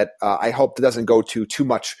game that I hope doesn't go too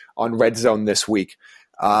much on Red Zone this week.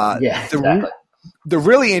 Exactly. The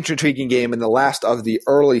really intriguing game in the last of the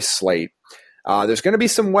early slate. There's going to be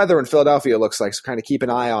some weather in Philadelphia, it looks like, so kind of keep an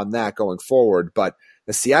eye on that going forward. But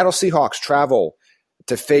the Seattle Seahawks travel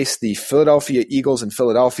to face the Philadelphia Eagles in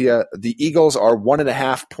Philadelphia. The Eagles are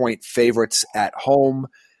 1.5-point favorites at home.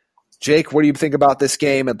 Jake, what do you think about this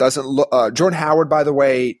game? It doesn't look. Jordan Howard, by the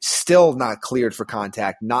way, still not cleared for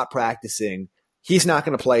contact, not practicing. He's not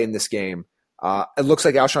going to play in this game. It looks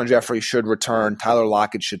like Alshon Jeffrey should return. Tyler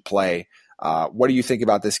Lockett should play. What do you think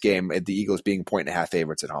about this game? The Eagles being 1.5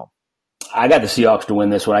 favorites at home. I got the Seahawks to win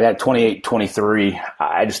this one. I got 28-23.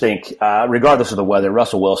 I just think, regardless of the weather,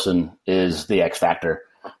 Russell Wilson is the X factor.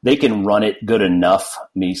 They can run it good enough. I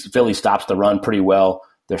mean, Philly stops the run pretty well.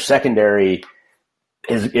 Their secondary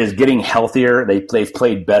is getting healthier. They've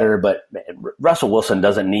played better, but Russell Wilson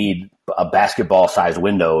doesn't need a basketball-sized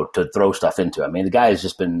window to throw stuff into. I mean, the guy has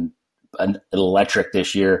just been electric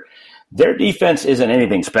this year. Their defense isn't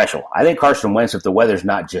anything special. I think Carson Wentz, if the weather's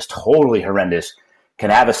not just totally horrendous, can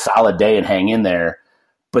have a solid day and hang in there,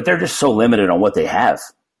 but they're just so limited on what they have.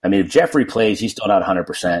 I mean, if Jeffrey plays, he's still not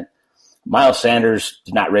 100%. Miles Sanders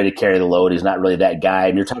is not ready to carry the load. He's not really that guy.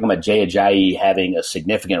 And you're talking about Jay Ajayi having a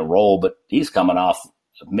significant role, but he's coming off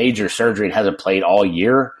major surgery and hasn't played all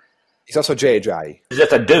year. He's also Jay Ajayi. He's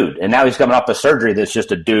just a dude, and now he's coming off the surgery that's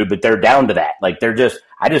just a dude, but they're down to that. Like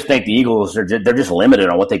I just think the Eagles, they're just limited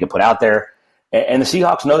on what they can put out there. And the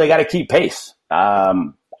Seahawks know they got to keep pace.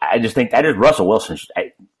 I just think that is Russell Wilson.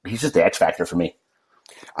 He's just the X factor for me.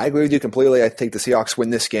 I agree with you completely. I think the Seahawks win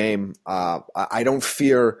this game. I don't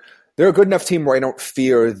fear – they're a good enough team where I don't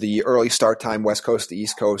fear the early start time, West Coast to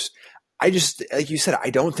East Coast. I just – like you said, I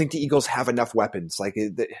don't think the Eagles have enough weapons.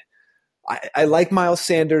 I like Miles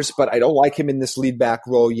Sanders, but I don't like him in this lead back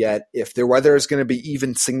role yet. If the weather is going to be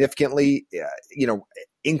even significantly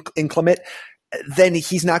inclement, then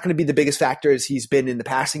he's not going to be the biggest factor as he's been in the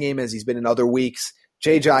passing game, as he's been in other weeks.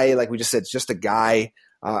 JJ, like we just said, is just a guy.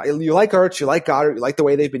 You like Ertz, you like Goddard, you like the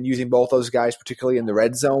way they've been using both those guys, particularly in the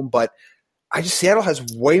red zone. But Seattle has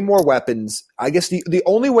way more weapons. I guess the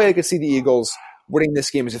only way I could see the Eagles winning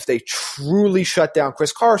this game is if they truly shut down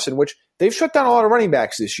Chris Carson, which they've shut down a lot of running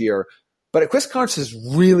backs this year. But Chris Carson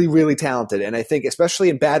is really, really talented. And I think especially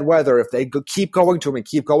in bad weather, if they keep going to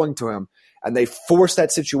him and they force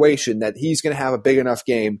that situation, that he's going to have a big enough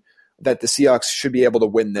game that the Seahawks should be able to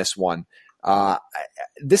win this one.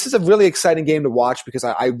 This is a really exciting game to watch because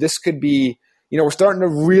this could be, we're starting to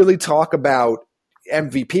really talk about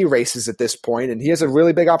MVP races at this point, and he has a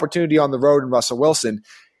really big opportunity on the road in Russell Wilson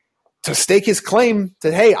to stake his claim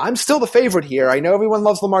that, hey, I'm still the favorite here. I know everyone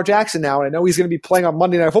loves Lamar Jackson now, and I know he's going to be playing on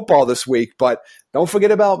Monday Night Football this week, but don't forget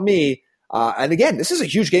about me. And again, this is a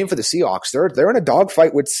huge game for the Seahawks. They're in a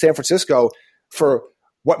dogfight with San Francisco for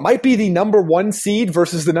what might be the number 1 seed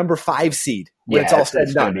versus the number 5 seed when it's all said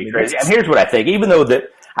and done. And here's what I think. Even though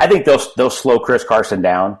I think they'll slow Chris Carson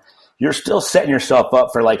down, you're still setting yourself up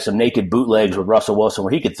for like some naked bootlegs with Russell Wilson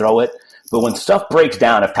where he could throw it. But when stuff breaks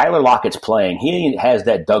down, if Tyler Lockett's playing, he has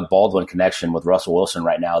that Doug Baldwin connection with Russell Wilson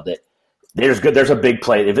right now that there's a big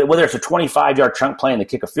play. Whether it's a 25-yard chunk play and they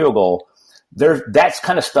kick a field goal, that's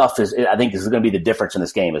kind of stuff I think is going to be the difference in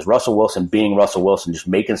this game is Russell Wilson being Russell Wilson, just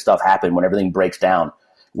making stuff happen when everything breaks down.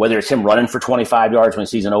 Whether it's him running for 25 yards when he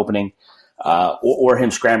sees an opening or him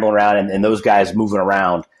scrambling around and those guys moving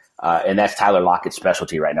around. And that's Tyler Lockett's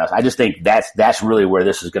specialty right now. So I just think that's really where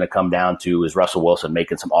this is going to come down to is Russell Wilson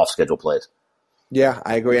making some off-schedule plays. Yeah,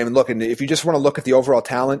 I agree. I mean, look, and if you just want to look at the overall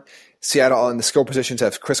talent, Seattle in the skill positions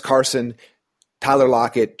have Chris Carson, Tyler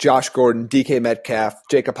Lockett, Josh Gordon, DK Metcalf,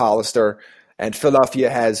 Jacob Hollister, and Philadelphia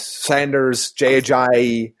has Sanders, Jay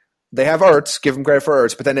Ajayi. They have Ertz, give him credit for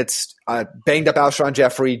Ertz, but then it's banged up Alshon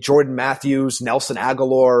Jeffrey, Jordan Matthews, Nelson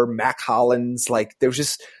Aguilar, Mac Hollins. Like there's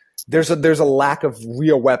a lack of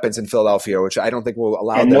real weapons in Philadelphia, which I don't think will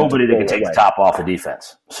allow. And them nobody that can take the top off of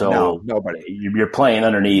defense. So no, nobody. You're playing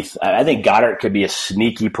underneath. I think Goddard could be a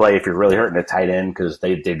sneaky play if you're really hurting a tight end because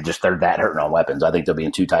they're that hurting on weapons. I think they'll be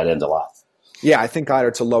in 2 tight ends a lot. Yeah, I think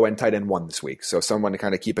Goddard's a low-end tight end 1 this week, so someone to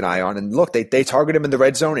kind of keep an eye on. And look, they target him in the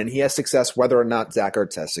red zone, and he has success whether or not Zach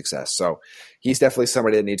Ertz has success. So he's definitely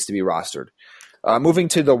somebody that needs to be rostered. Moving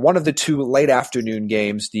to one of the 2 late afternoon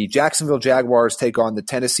games, the Jacksonville Jaguars take on the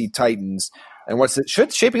Tennessee Titans. And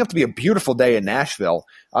shaping up to be a beautiful day in Nashville.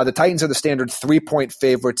 The Titans are the standard 3-point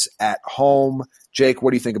favorites at home. Jake,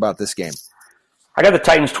 what do you think about this game? I got the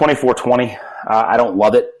Titans 24-20. I don't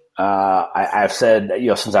love it. I've said,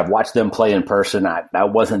 since I've watched them play in person, I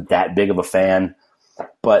wasn't that big of a fan.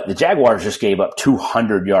 But the Jaguars just gave up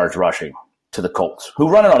 200 yards rushing to the Colts, who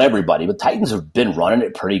run it on everybody. But Titans have been running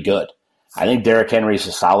it pretty good. I think Derrick Henry's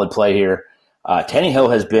a solid play here.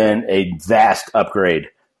 Tannehill has been a vast upgrade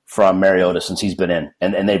from Mariota since he's been in,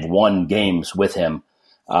 and they've won games with him.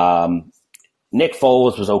 Nick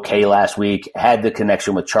Foles was okay last week, had the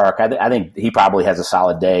connection with Chark. I think he probably has a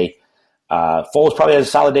solid day. Foles probably has a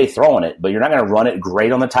solid day throwing it, but you're not going to run it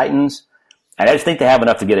great on the Titans. And I just think they have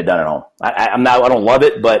enough to get it done at home. I don't love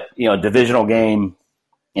it, but divisional game,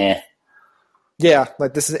 Yeah,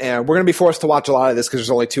 like this is, we're going to be forced to watch a lot of this because there's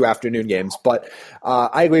only 2 afternoon games. But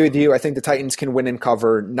I agree with you. I think the Titans can win and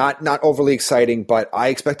cover. Not overly exciting, but I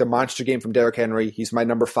expect a monster game from Derrick Henry. He's my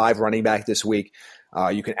number 5 running back this week.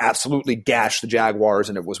 You can absolutely gash the Jaguars,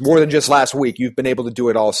 and it was more than just last week. You've been able to do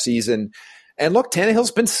it all season. And look,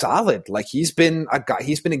 Tannehill's been solid. Like he's been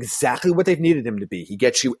exactly what they've needed him to be. He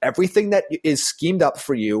gets you everything that is schemed up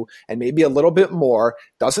for you and maybe a little bit more,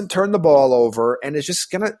 doesn't turn the ball over, and it's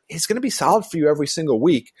going to be solid for you every single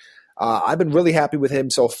week. I've been really happy with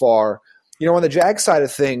him so far. On the Jag side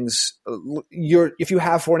of things, if you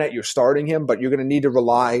have Fournette, you're starting him, but you're going to need to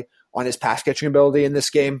rely on his pass catching ability in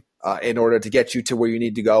this game in order to get you to where you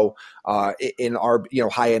need to go in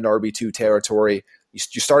high end RB2 territory.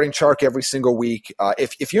 You're starting Chark every single week.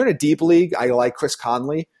 If you're in a deep league, I like Chris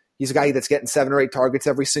Conley. He's a guy that's getting 7 or 8 targets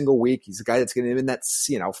every single week. He's a guy that's getting in that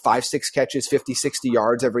 5-6 catches, 50, 60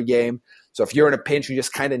 yards every game. So if you're in a pinch, you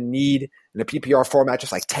just kind of need in a PPR format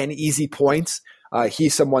just like 10 easy points.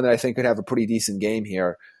 He's someone that I think could have a pretty decent game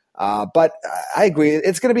here. But I agree.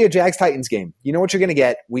 It's going to be a Jags-Titans game. You know what you're going to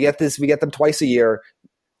get. We get them twice a year.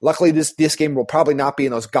 Luckily, this game will probably not be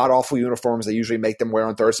in those god-awful uniforms they usually make them wear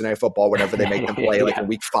on Thursday Night Football whenever they make them play like in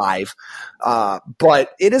week 5. But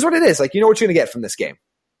it is what it is. Like, you know what you're going to get from this game.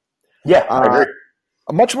 Yeah, I agree.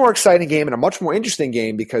 A much more exciting game and a much more interesting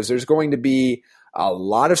game because there's going to be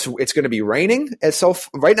it's going to be raining. And so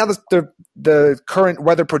right now the current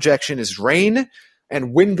weather projection is rain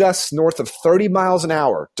and wind gusts north of 30 miles an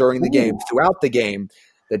hour during the game. Throughout the game,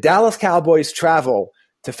 the Dallas Cowboys travel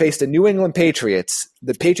to face the New England Patriots.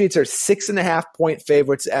 The Patriots are 6.5-point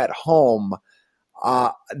favorites at home.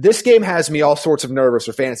 This game has me all sorts of nervous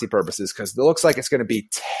for fantasy purposes because it looks like it's going to be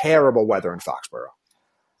terrible weather in Foxborough.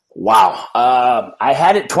 Wow. I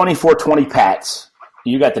had it 24-20 Pats.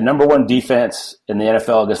 You got the number one defense in the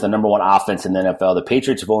NFL against the number one offense in the NFL. The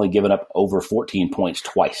Patriots have only given up over 14 points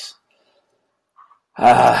twice.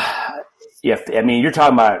 You're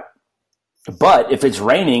talking about – but if it's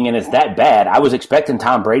raining and it's that bad, I was expecting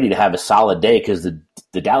Tom Brady to have a solid day because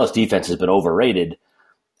the Dallas defense has been overrated.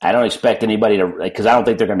 I don't expect anybody to – because I don't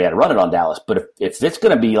think they're going to be able to run it on Dallas. But if it's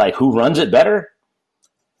going to be like who runs it better –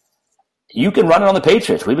 you can run it on the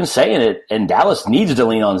Patriots. We've been saying it, and Dallas needs to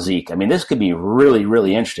lean on Zeke. I mean, this could be really,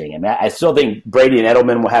 really interesting. I mean, I still think Brady and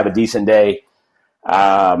Edelman will have a decent day.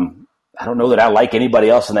 I don't know that I like anybody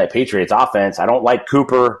else in that Patriots offense. I don't like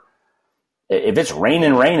Cooper. If it's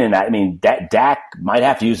raining, I mean, Dak might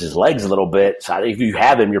have to use his legs a little bit. So if you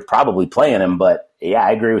have him, you're probably playing him. But, yeah,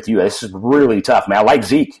 I agree with you. This is really tough. I mean, I like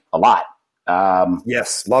Zeke a lot.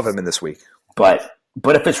 Yes, love him in this week. But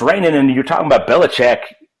if it's raining and you're talking about Belichick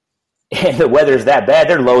 – and the weather's that bad,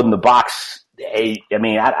 they're loading the box. I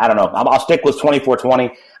mean, I don't know. I'll stick with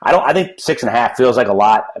 24-20. I think 6.5 feels like a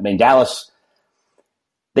lot. I mean, Dallas,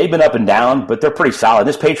 they've been up and down, but they're pretty solid.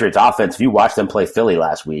 This Patriots offense, if you watched them play Philly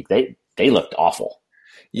last week, they looked awful.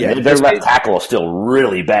 Yeah, their left tackle is still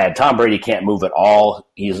really bad. Tom Brady can't move at all.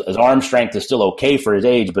 His arm strength is still okay for his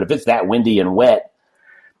age, but if it's that windy and wet,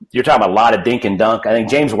 you're talking about a lot of dink and dunk. I think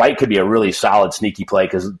James White could be a really solid sneaky play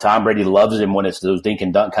because Tom Brady loves him when it's those dink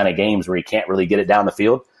and dunk kind of games where he can't really get it down the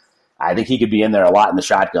field. I think he could be in there a lot in the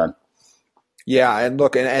shotgun. Yeah, and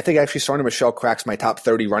look, and I think actually Sony Michel cracks my top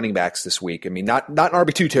 30 running backs this week. I mean, not in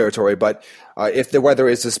RB2 territory, but if the weather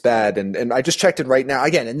is this bad, and I just checked it right now.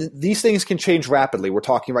 Again, and these things can change rapidly. We're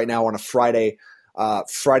talking right now on a Friday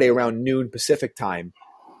around noon Pacific time.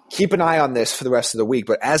 Keep an eye on this for the rest of the week.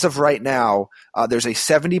 But as of right now, there's a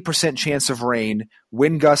 70% chance of rain,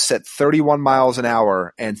 wind gusts at 31 miles an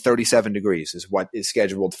hour, and 37 degrees is what is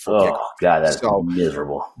scheduled for kickoff. Oh, God, that's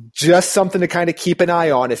miserable. Just something to kind of keep an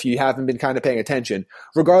eye on if you haven't been kind of paying attention.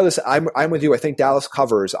 Regardless, I'm with you. I think Dallas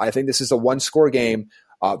covers. I think this is a one-score game.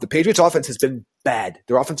 The Patriots' offense has been bad.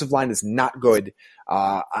 Their offensive line is not good.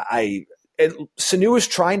 Sanu is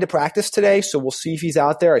trying to practice today, so we'll see if he's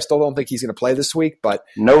out there. I still don't think he's going to play this week, but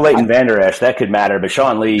no Leighton Vander Esch, that could matter. But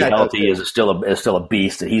Sean Lee healthy is still a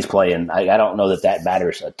beast that he's playing. I don't know that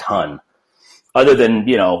matters a ton. Other than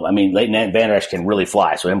Leighton Vander Esch can really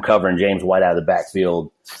fly, so him covering James White out of the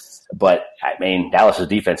backfield. But I mean, Dallas's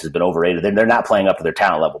defense has been overrated. They're not playing up to their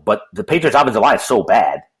talent level. But the Patriots' offensive line is so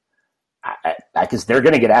bad, I guess they're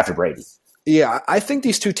going to get after Brady. Yeah, I think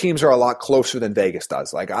these two teams are a lot closer than Vegas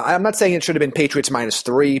does. Like, I'm not saying it should have been Patriots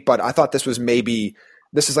 -3, but I thought this is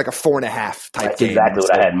like a 4.5 type game. Exactly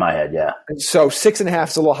what I had in my head, yeah. So 6.5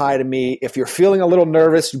 is a little high to me. If you're feeling a little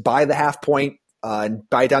nervous, buy the half point and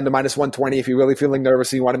buy it down to -120 if you're really feeling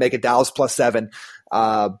nervous and you want to make it Dallas +7.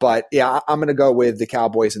 But, yeah, I'm going to go with the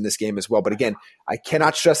Cowboys in this game as well. But, again, I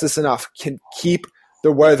cannot stress this enough. Keep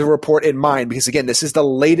the weather report in mind because, again, this is the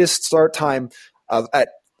latest start time at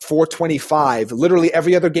 4:25. Literally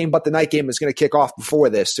every other game but the night game is going to kick off before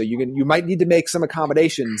this. So you might need to make some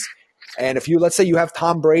accommodations. And if let's say you have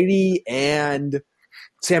Tom Brady and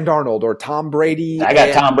Sam Darnold or Tom Brady. I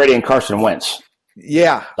got Tom Brady and Carson Wentz.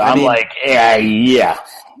 Yeah. So I'm like, yeah.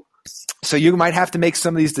 So you might have to make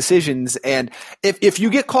some of these decisions. And if you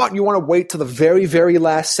get caught and you want to wait till the very, very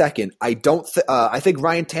last second, I think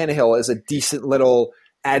Ryan Tannehill is a decent little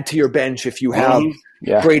add to your bench if you have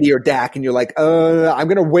Brady or Dak and you're like, I'm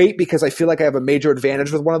going to wait because I feel like I have a major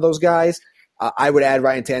advantage with one of those guys. I would add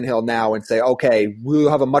Ryan Tannehill now and say, okay,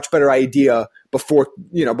 we'll have a much better idea before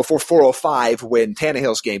 4:05 when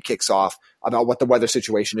Tannehill's game kicks off about what the weather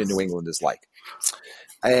situation in New England is like.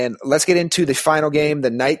 And let's get into the final game,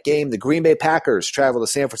 the night game. The Green Bay Packers travel to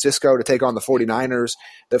San Francisco to take on the 49ers.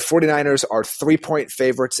 The 49ers are 3-point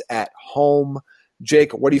favorites at home.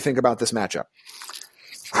 Jake, what do you think about this matchup?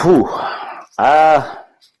 I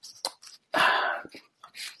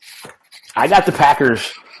got the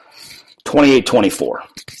Packers 28-24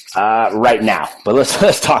 right now. But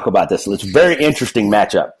let's talk about this. It's a very interesting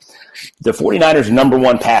matchup. The 49ers are number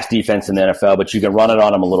one pass defense in the NFL, but you can run it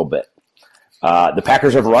on them a little bit. The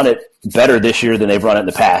Packers have run it better this year than they've run it in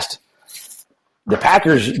the past. The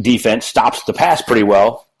Packers defense stops the pass pretty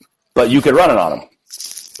well, but you can run it on them.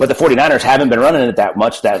 But the 49ers haven't been running it that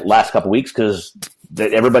much that last couple weeks because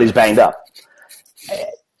everybody's banged up. I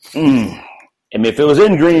mean, if it was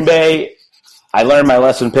in Green Bay, I learned my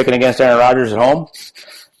lesson picking against Aaron Rodgers at home,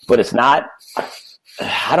 but it's not.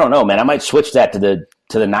 I don't know, man. I might switch that to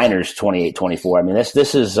to the Niners 28-24. I mean,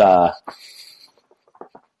 this is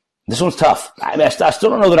this one's tough. I mean, I still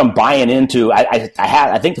don't know that I'm buying into. I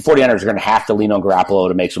think the 49ers are going to have to lean on Garoppolo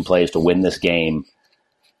to make some plays to win this game.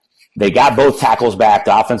 They got both tackles back.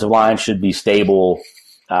 The offensive line should be stable.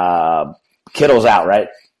 Kittle's out, right?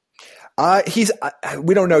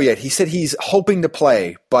 We don't know yet. He said he's hoping to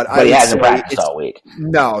play, but he hasn't practiced all week.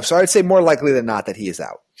 No, so I'd say more likely than not that he is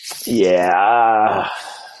out. Yeah,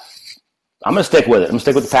 I'm going to stick with it. I'm going to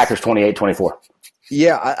stick with the Packers 28-24.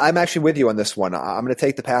 Yeah, I'm actually with you on this one. I'm going to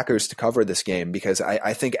take the Packers to cover this game because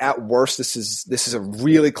I think at worst this is a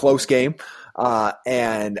really close game,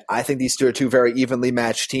 and I think these two are two very evenly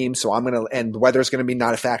matched teams. So and weather's going to be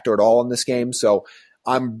not a factor at all in this game. So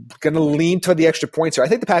I'm going to lean toward the extra points here. I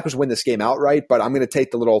think the Packers win this game outright, but I'm going to take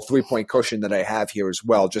the little 3-point cushion that I have here as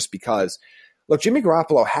well, just because. Look, Jimmy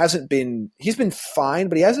Garoppolo he's been fine,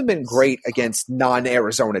 but he hasn't been great against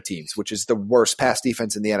non-Arizona teams, which is the worst pass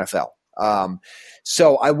defense in the NFL.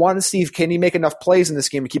 So I want to see can he make enough plays in this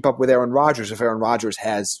game to keep up with Aaron Rodgers if Aaron Rodgers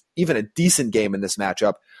has even a decent game in this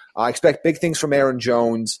matchup. I expect big things from Aaron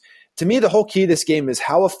Jones. To me, the whole key to this game is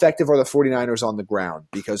how effective are the 49ers on the ground,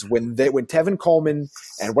 because when Tevin Coleman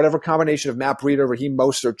and whatever combination of Matt Breida, Raheem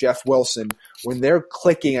Mostert, Jeff Wilson, when they're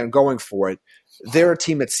clicking and going for it, they're a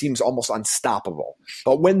team that seems almost unstoppable.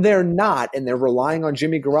 But when they're not and they're relying on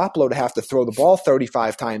Jimmy Garoppolo to have to throw the ball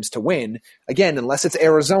 35 times to win, again, unless it's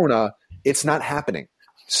Arizona, it's not happening.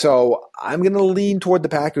 So I'm going to lean toward the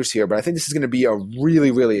Packers here, but I think this is going to be a really,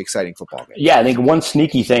 really exciting football game. Yeah, I think one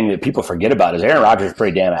sneaky thing that people forget about is Aaron Rodgers is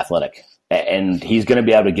pretty damn athletic, and he's going to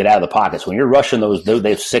be able to get out of the pockets. When you're rushing they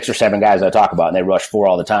have 6 or 7 guys I talk about, and they rush 4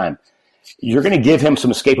 all the time, you're going to give him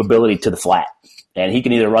some escapability to the flat. And he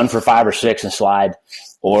can either run for 5 or 6 and slide,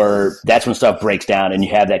 or that's when stuff breaks down and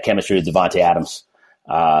you have that chemistry with Devontae Adams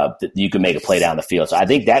that you can make a play down the field. So I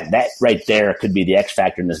think that right there could be the X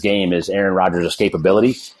factor in this game is Aaron Rodgers'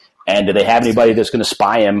 escapability. And do they have anybody that's going to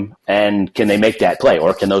spy him, and can they make that play?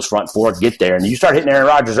 Or can those front 4 get there? And you start hitting Aaron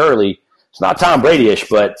Rodgers early, it's not Tom Brady-ish,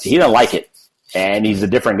 but he doesn't like it. And he's a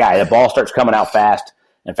different guy. The ball starts coming out fast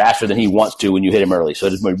and faster than he wants to when you hit him early. So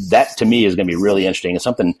that, to me, is going to be really interesting. It's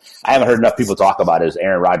something I haven't heard enough people talk about is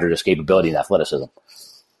Aaron Rodgers' escapability and athleticism.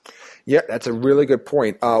 Yeah, that's a really good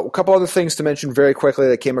point. A couple other things to mention very quickly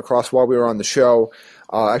that came across while we were on the show.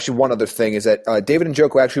 Actually, one other thing is that David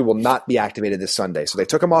Njoku actually will not be activated this Sunday. So they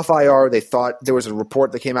took him off IR. They thought there was a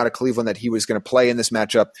report that came out of Cleveland that he was going to play in this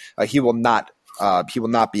matchup. He will not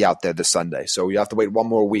be out there this Sunday. So you have to wait one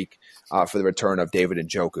more week for the return of David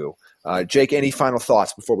Njoku. Jake, any final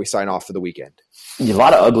thoughts before we sign off for the weekend? A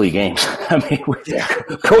lot of ugly games. I mean,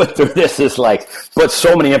 going through this is but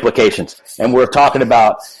so many implications. And we're talking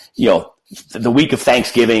about, the week of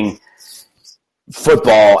Thanksgiving,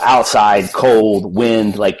 football, outside, cold,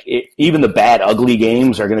 wind, even the bad, ugly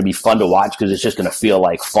games are going to be fun to watch because it's just going to feel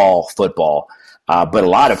like fall football. But a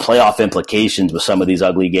lot of playoff implications with some of these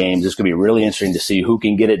ugly games. It's going to be really interesting to see who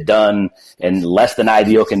can get it done in less than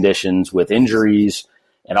ideal conditions with injuries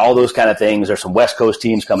and all those kind of things. There's some West Coast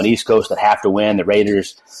teams coming East Coast that have to win, the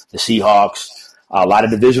Raiders, the Seahawks, a lot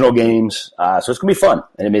of divisional games. So it's going to be fun.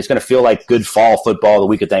 And it's going to feel like good fall football the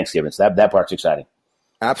week of Thanksgiving. So that part's exciting.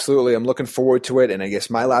 Absolutely. I'm looking forward to it. And I guess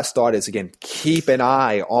my last thought is, again, keep an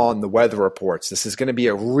eye on the weather reports. This is going to be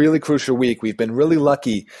a really crucial week. We've been really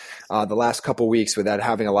lucky the last couple of weeks without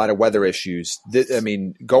having a lot of weather issues.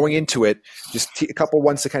 Going into it, just a couple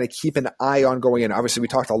ones to kind of keep an eye on going in. Obviously, we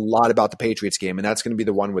talked a lot about the Patriots game, and that's going to be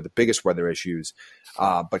the one with the biggest weather issues.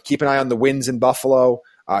 But keep an eye on the winds in Buffalo.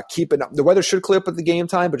 The weather should clear up at the game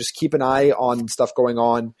time, but just keep an eye on stuff going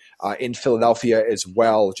on in Philadelphia as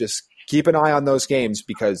well. Just keep an eye on those games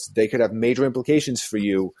because they could have major implications for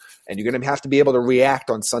you, and you're going to have to be able to react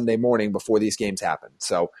on Sunday morning before these games happen.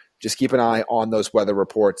 So just keep an eye on those weather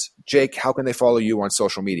reports. Jake, how can they follow you on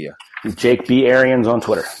social media? Jake B. Arians on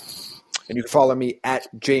Twitter. And you can follow me at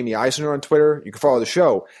Jamie Eisner on Twitter. You can follow the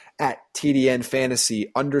show at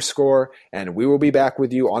TDN_Fantasy_. And we will be back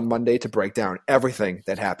with you on Monday to break down everything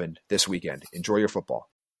that happened this weekend. Enjoy your football.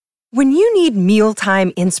 When you need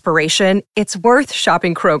mealtime inspiration, it's worth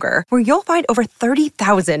shopping Kroger, where you'll find over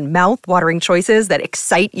 30,000 mouth-watering choices that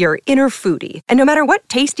excite your inner foodie. And no matter what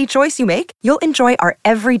tasty choice you make, you'll enjoy our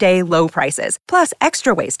everyday low prices, plus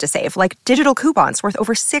extra ways to save, like digital coupons worth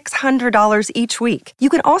over $600 each week. You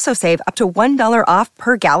can also save up to $1 off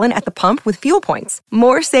per gallon at the pump with fuel points.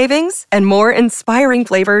 More savings and more inspiring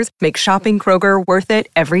flavors make shopping Kroger worth it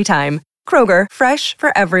every time. Kroger, fresh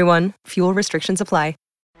for everyone. Fuel restrictions apply.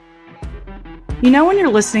 You know when you're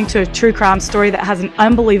listening to a true crime story that has an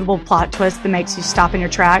unbelievable plot twist that makes you stop in your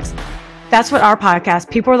tracks? That's what our podcast,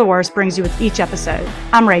 People Are the Worst, brings you with each episode.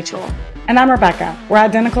 I'm Rachel. And I'm Rebecca. We're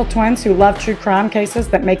identical twins who love true crime cases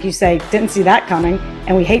that make you say, didn't see that coming,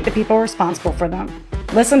 and we hate the people responsible for them.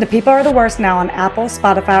 Listen to People Are the Worst now on Apple,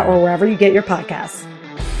 Spotify, or wherever you get your podcasts.